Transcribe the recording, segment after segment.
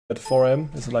at 4 AM?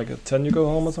 Is it like at 10 you go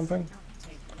home or something?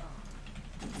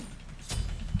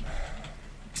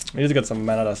 We need to get some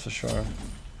mana, that's for sure.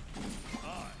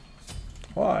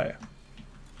 Why?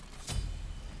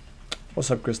 What's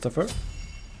up, Christopher?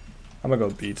 I'm gonna go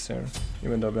beats here,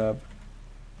 even though we have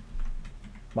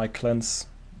my cleanse.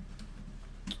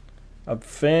 I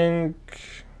think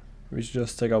we should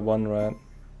just take out one rat.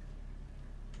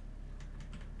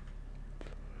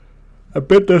 A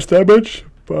bit less damage,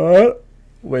 but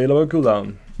way lower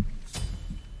cooldown.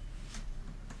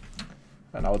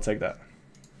 And I will take that.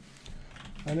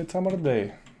 Any time of the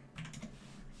day.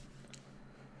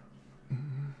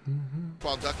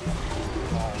 Well, duck.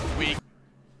 Oh, weak.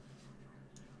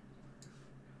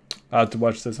 I have to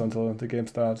watch this until the game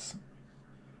starts.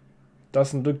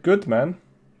 Doesn't look good, man.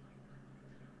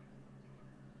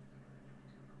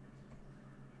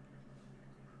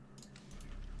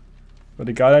 But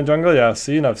the guy in jungle, yeah, I've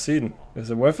seen. Is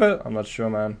it worth it? I'm not sure,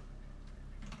 man.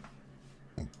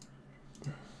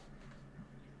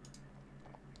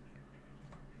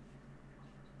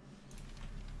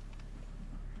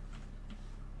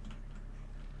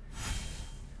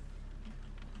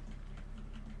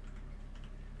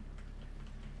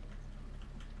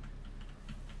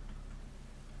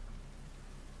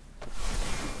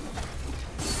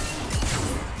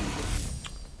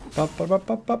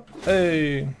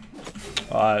 Hey.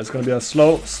 It's gonna be a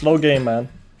slow game, man.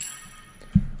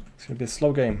 It's gonna be a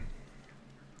slow game.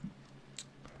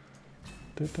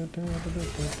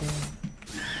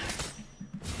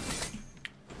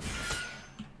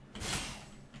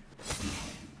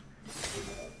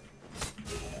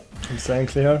 I'm staying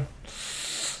clear.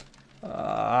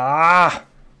 Ah!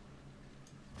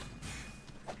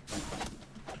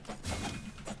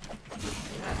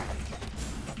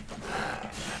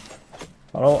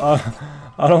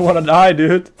 I don't want to die,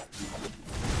 dude.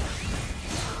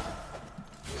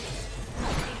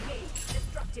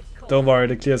 Don't worry,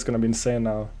 the clear is gonna be insane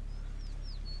now.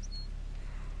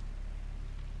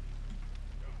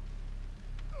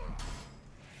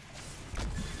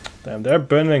 Damn, they're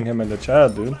burning him in the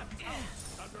chat, dude.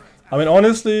 I mean,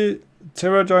 honestly,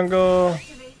 Terra jungle,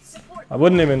 I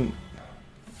wouldn't even.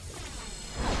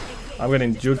 I'm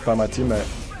getting juked by my teammate.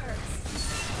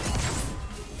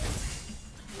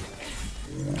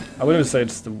 I wouldn't even say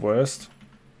it's the worst.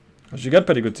 Because you get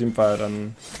pretty good team fight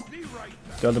and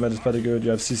the ultimate is pretty good.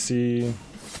 You have CC.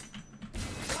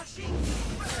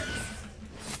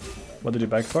 What did you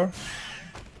back for?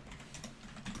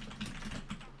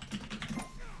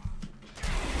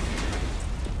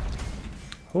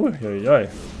 Oh, yeah.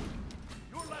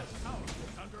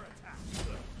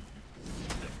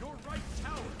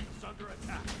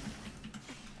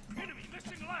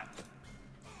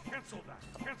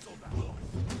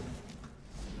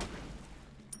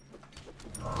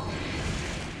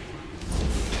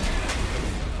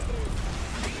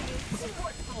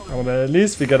 Well, at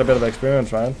least we get a bit of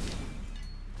experience, right?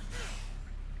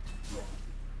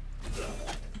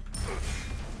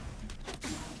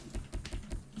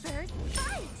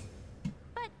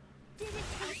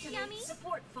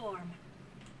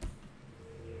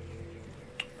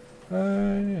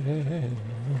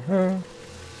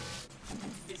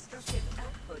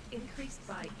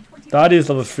 Daddy is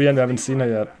level 3 and we haven't seen her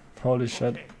yet. Holy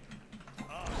shit.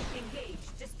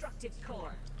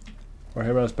 Our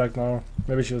hero is back now.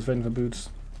 Maybe she was waiting for boots.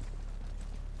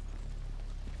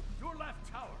 Your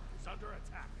left tower is under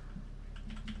attack.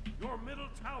 Your middle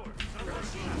tower is under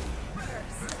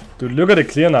attack. Dude, look at the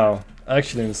clear now.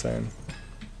 Actually insane.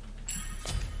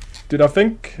 Dude, I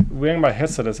think wearing my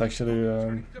headset is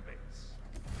actually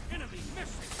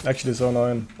actually so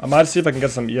annoying. I might see if I can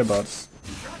get some earbuds.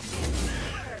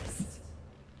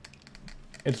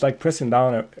 It's like pressing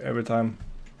down every time.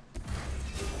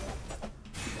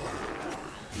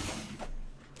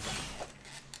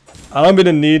 I don't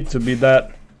really need to be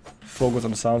that focused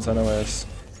on the sounds anyways.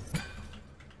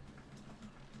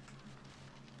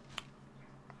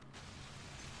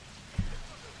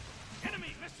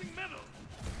 Enemy missing middle.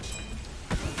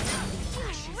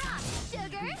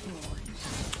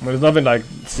 I mean, there's nothing like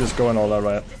it's just going all that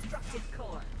right.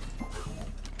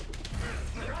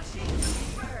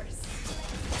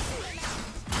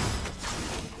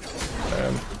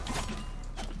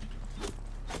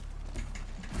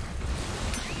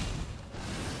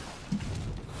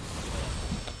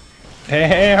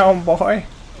 Damn, boy.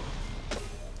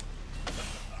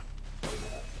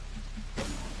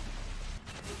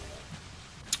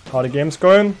 How the game's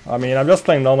going? I mean, I'm just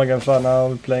playing normal games right now.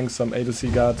 I'm playing some A to C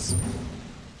guards,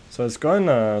 so it's going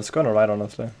alright,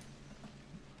 honestly.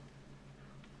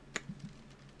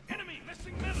 Enemy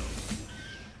missing middle.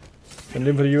 And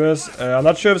then for the US, I'm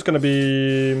not sure if it's gonna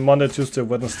be Monday, Tuesday,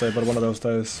 Wednesday, but one of those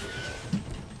days.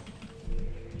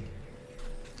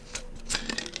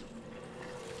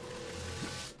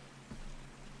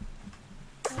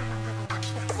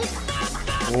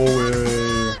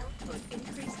 Oh,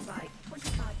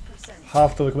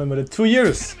 half the commitment in 2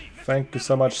 years. Thank you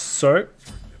so much, sir.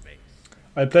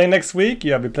 Are you playing next week?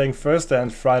 Yeah, I'll be playing Thursday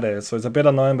and Friday, so it's a bit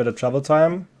annoying with the travel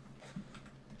time.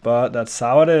 But that's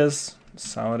how it is.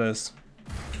 That's how it is.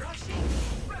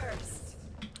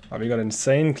 Oh, we got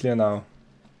insane clear now.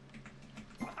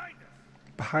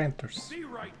 Behind us. Be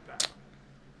right back.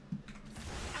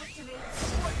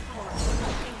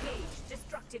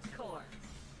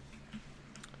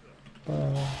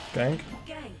 Gank.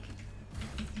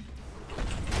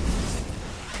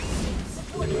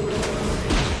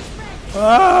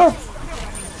 Ah!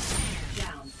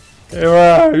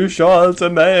 Here you shall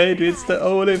tonight, it's the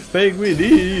only thing we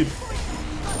need.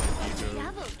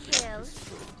 Double kill.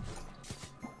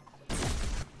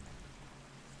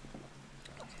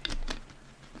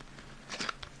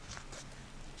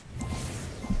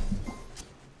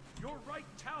 Your right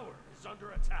tower is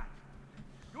under attack.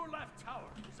 Your left tower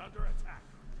is under attack.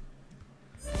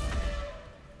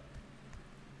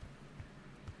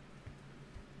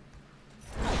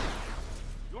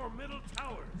 Your middle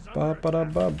tower is under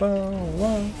attack.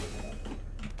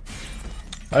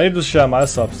 I need to share my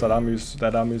subs that I'm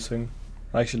using.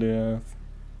 Actually,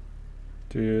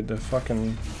 dude, the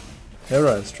fucking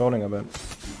hero is trolling a bit.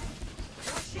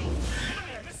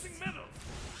 Missing middle.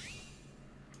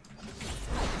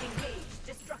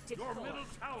 Your middle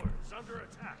tower is under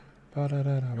attack.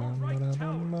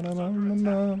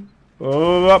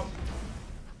 Oh, up.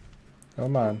 Oh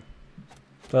man.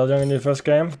 12 young in your first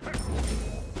game?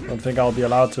 Don't think I'll be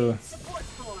allowed to.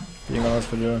 Being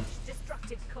honest with you.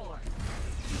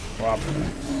 Wow.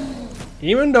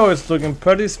 Even though it's looking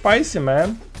pretty spicy,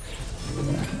 man.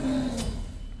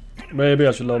 Maybe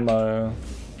I should load my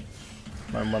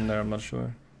my one there, I'm not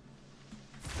sure.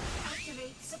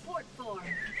 Activate support form.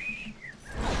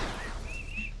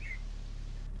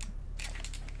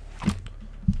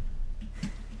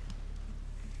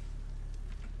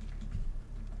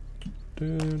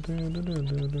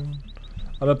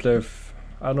 I'm gonna play.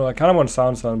 I don't know. I kind of want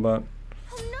sound sound, but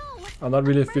Oh no! I'm not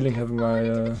really feeling having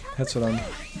my headset on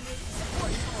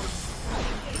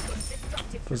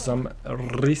for some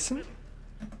reason.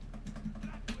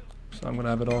 So I'm gonna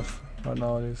have it off right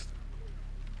now at least.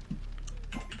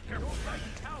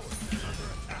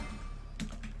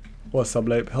 What's up,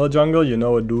 Lape? Hell Jungle, you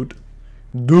know it, dude.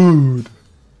 Dude.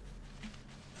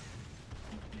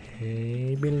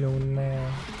 Hey, below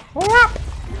now. You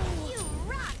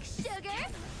rock, sugar!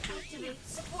 Activate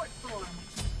support form.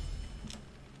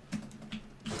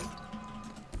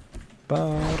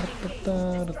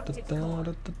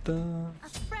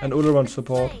 And Ultraman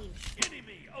support.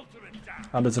 Enemy ultimate down.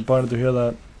 I'm disappointed to hear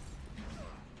that.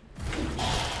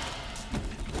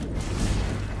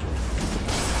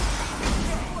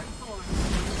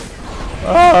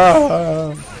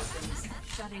 Ah!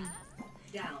 Shutting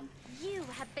down. You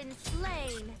have been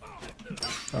slain.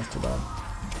 That's too bad.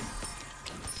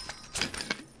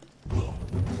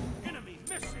 Enemy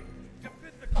missing.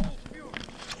 Defend the cold fury.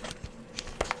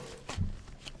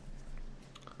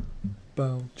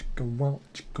 Bow, chicka wow,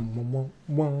 chicka wow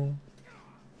wow.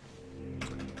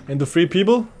 Into 3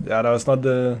 people? Yeah, that was not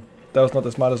the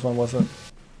smartest one, was it?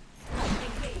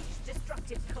 Engage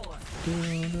destructive core.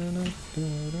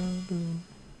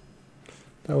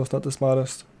 That was not the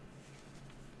smartest.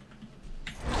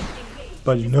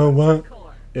 But you know what?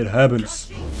 Core. It happens.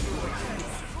 Your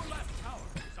left tower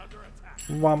is under attack.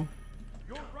 Wham,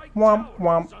 Your right wham, tower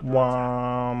wham, is under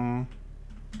wham.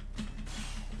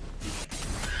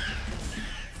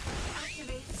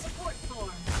 Activate support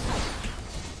form.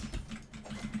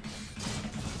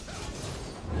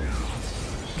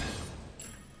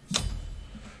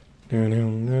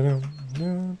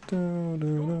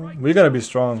 We gotta be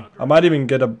strong. I might even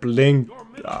get a blink.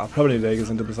 Probably Vegas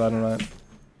into Poseidon, right?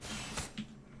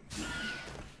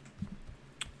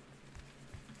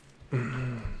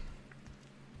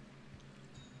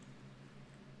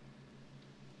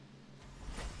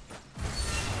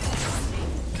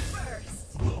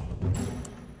 First.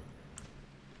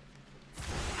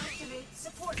 Activate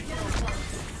support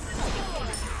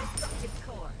destructive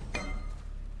core.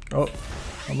 Oh,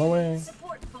 on my way.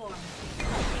 Support form.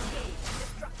 Engage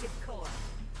destructive core.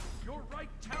 Your right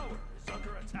tower is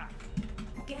under attack.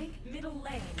 Gank middle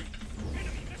lane.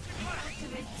 Enemy missing left.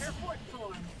 Activate support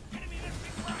form. Enemy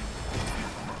missing right.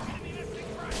 Enemy missing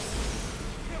right.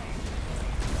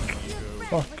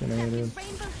 Fucking idiot.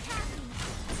 Rainbow taffy.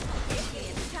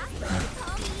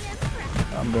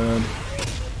 I'm dead.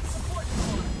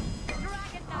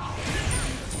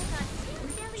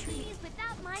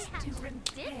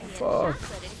 Fuck.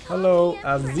 Hello,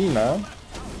 Azina.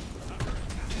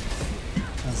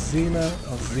 Azina,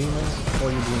 how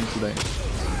are you doing today?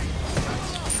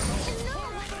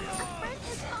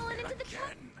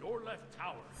 Your left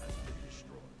tower has been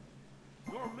destroyed.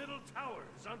 Your middle tower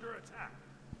is under attack.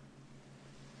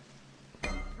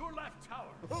 Your left tower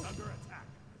is under attack.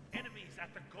 Enemies at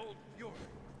the Gold Fury.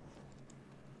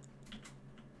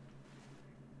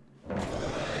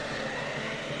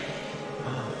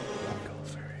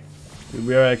 Dude,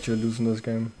 we are actually losing this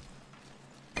game.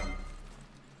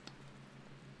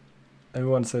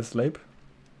 Everyone says Lape.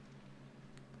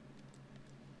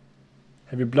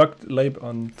 Have you blocked Lape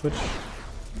on Twitch?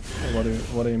 Or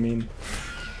what do you mean?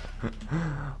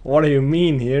 What do you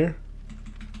mean here?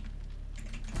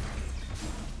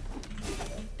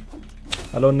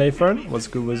 Hello Nathan, what's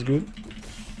good, what's good?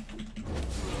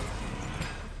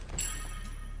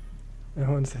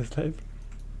 Everyone says Lape.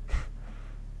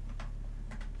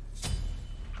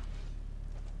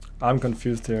 I'm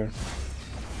confused here.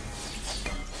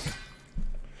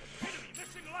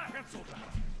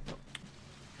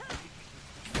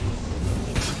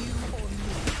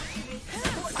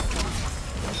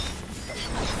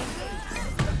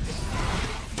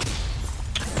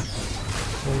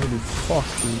 Holy fuck,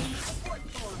 dude.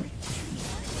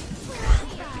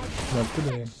 Not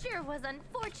today. Sure was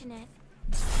unfortunate.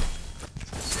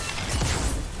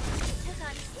 Took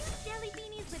on 2 jelly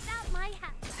beanies without my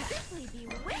hat. Simply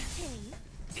bewitching.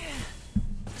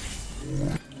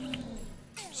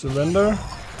 Surrender?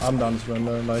 I'm done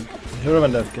surrender. Like, hero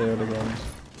and death KO again.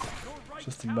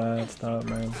 Just a bad start,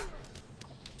 man.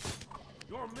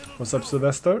 What's up,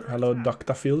 Sylvester? Hello,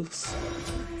 Dr. Fields.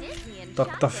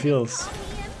 Dr. Fields.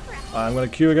 I'm gonna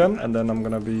queue again, and then I'm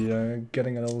gonna be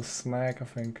getting a little snack, I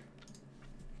think.